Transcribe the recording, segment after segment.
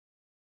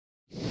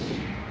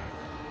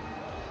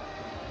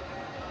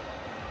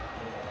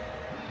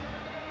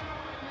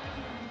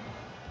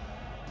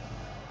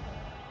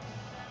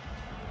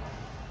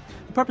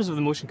The purpose of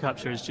the motion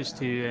capture is just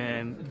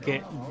to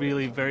get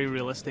really very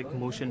realistic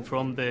motion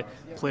from the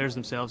players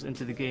themselves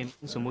into the game.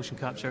 So motion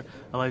capture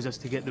allows us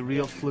to get the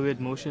real fluid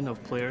motion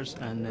of players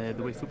and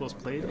the way football's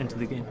played into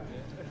the game.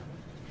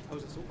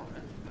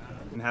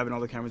 And having all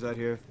the cameras out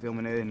here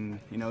filming it, and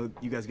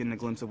you guys getting a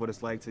glimpse of what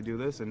it's like to do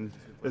this, and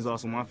this is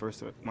also my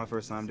first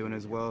time doing it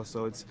as well.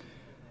 So it's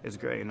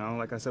great.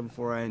 Like I said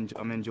before,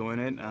 I'm enjoying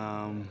it,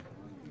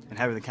 and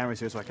having the cameras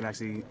here so I can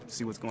actually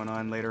see what's going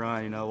on later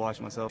on.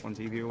 Watch myself on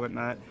TV or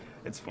whatnot.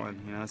 It's fun.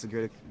 It's a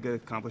good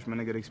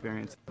accomplishment, a good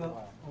experience.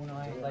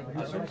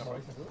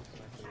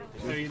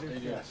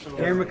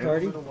 Aaron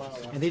McCarty,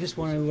 and they just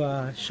want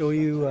to show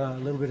you a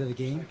little bit of the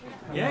game.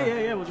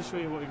 Yeah. We'll just show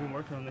you what we've been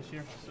working on this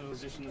year. So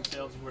position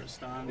themselves where it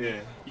stands.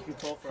 Yeah. You can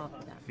call for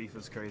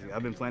FIFA's crazy.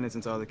 I've been playing it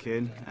since I was a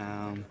kid.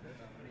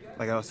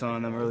 Like I was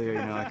telling them earlier,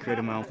 I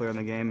created my own player on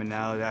the game, and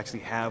now to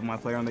actually have my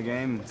player on the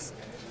game,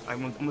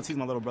 I'm gonna tease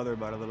my little brother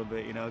about it a little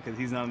bit, because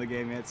he's not in the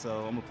game yet.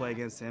 So I'm gonna play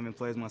against him and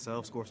play as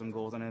myself, score some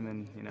goals on him,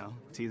 and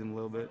tease him a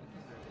little bit.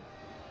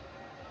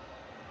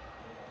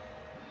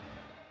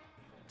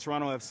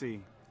 Toronto FC,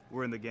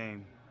 we're in the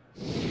game.